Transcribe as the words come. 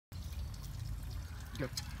good.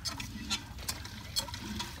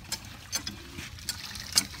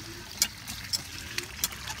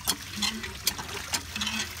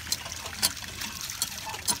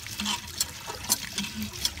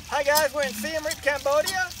 Hi guys, we're in Siem Reap,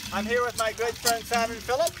 Cambodia. I'm here with my good friend Simon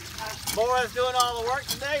Phillip. Bora's doing all the work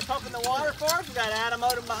today, pumping the water for us. We got Adam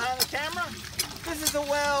Odom behind the camera. This is a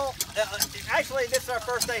well, actually this is our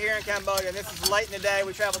first day here in Cambodia, and this is late in the day.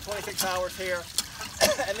 We traveled 26 hours here,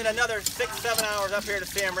 and then another 6-7 hours up here to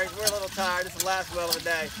Siem Reap. We're a little tired. This is the last well of the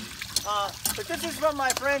day. But this is from my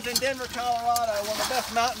friends in Denver, Colorado, one of the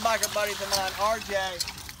best mountain biker buddies of mine, RJ.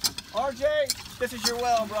 RJ, this is your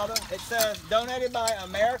well, brother. It says, donated by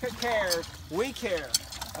America Cares, we care.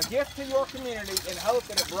 A gift to your community in hope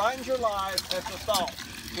that it brightens your lives as the thought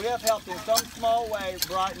we have helped in some small way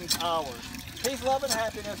brightens ours. Peace, love, and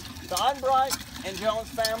happiness to Ottenbrite and Jones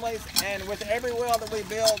families, and with every well that we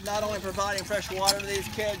build, not only providing fresh water to these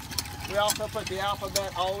kids, we also put the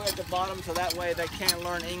alphabet all the way at the bottom so that way they can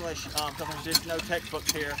learn English because there's just no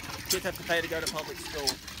textbooks here. Kids have to pay to go to public school.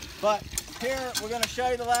 But here we're going to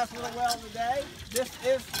show you the last little well of the day.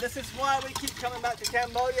 This is why we keep coming back to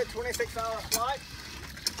Cambodia, 26-hour flight.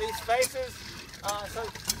 These faces. So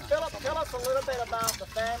Philip, tell us a little bit about the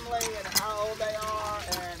family and how old they are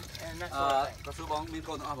and that sort of thing.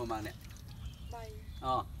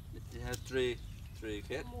 It has three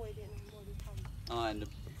kids. And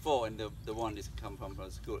 4 and the one is come from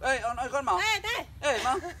school. Hey, con mong. Hey,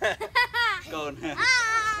 mong. Con.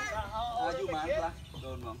 You man,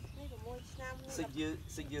 con mong. 6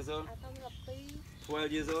 years old.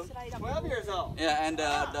 12 years old. 12 years old. Yeah, and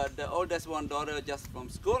the oldest one daughter just from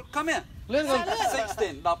school. Come here.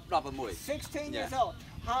 16. 16 years old.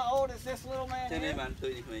 How old is this little man here?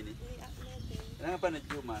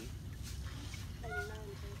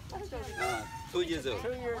 2 years old.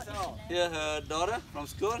 2 years old. Here her daughter from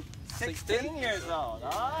school. 16 years old.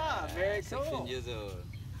 Ah, very cool. 16 years old.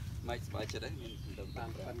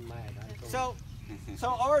 So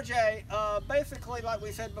RJ, basically, like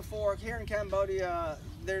we said before, here in Cambodia,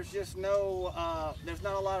 there's just there's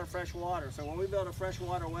not a lot of fresh water. So when we build a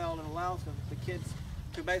freshwater well, it allows the kids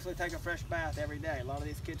to basically take a fresh bath every day. A lot of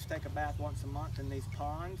these kids take a bath once a month in these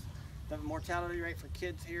ponds. The mortality rate for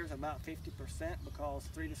kids here is about 50% because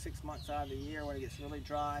 3 to 6 months out of the year when it gets really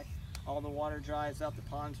dry, all the water dries up, the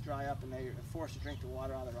ponds dry up, and they're forced to drink the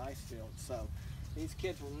water out of their ice fields. So these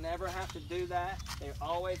kids will never have to do that. They're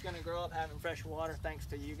always going to grow up having fresh water thanks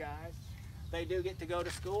to you guys. They do get to go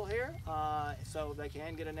to school here, so they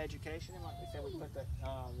can get an education. And like we said, we put the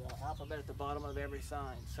alphabet at the bottom of every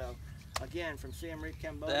sign. So again, from Siem Reap,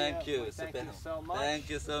 Cambodia, thank you so much. Thank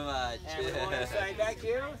you so much. And we want to say thank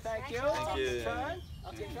you. Thank you.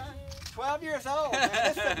 12 years old, man.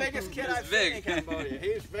 This is the biggest kid I've seen in Cambodia.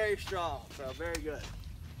 He's very strong, so very good.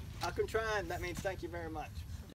 Akuntran, that means thank you very much.